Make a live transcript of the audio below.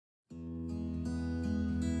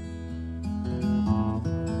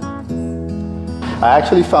I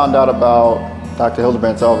actually found out about Dr.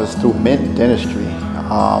 Hildebrand's office through Mint Dentistry.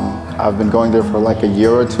 I've been going there for like a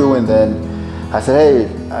year or two, and then I said,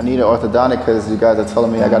 hey, I need an orthodontic because you guys are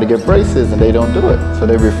telling me I got to get braces and they don't do it. So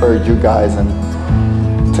they referred you guys and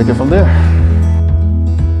took it from there.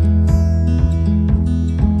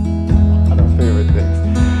 One of my favorite things.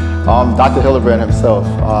 Dr. Hildebrand himself,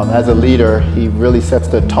 as a leader, he really sets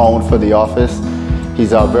the tone for the office.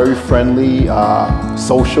 He's very friendly,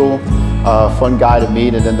 social, fun guy to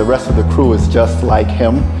meet, and then the rest of the crew is just like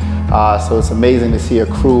him. So it's amazing to see a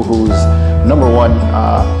crew who's, number one,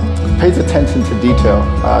 pays attention to detail.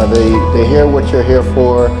 They hear what you're here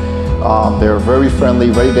for. They're very friendly,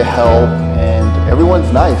 ready to help, and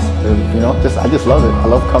everyone's nice. You know, I just love it. I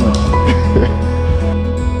love coming.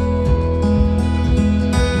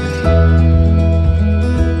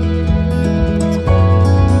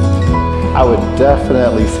 I would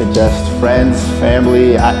definitely suggest friends,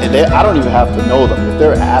 family. I don't even have to know them. If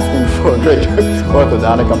they're asking for a great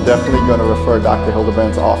orthodontic, I'm definitely going to refer Dr.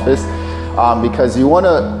 Hildebrand's office because you want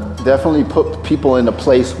to definitely put people in a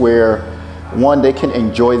place where, one, they can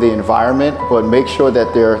enjoy the environment, but make sure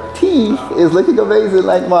that their teeth is looking amazing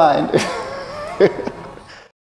like mine.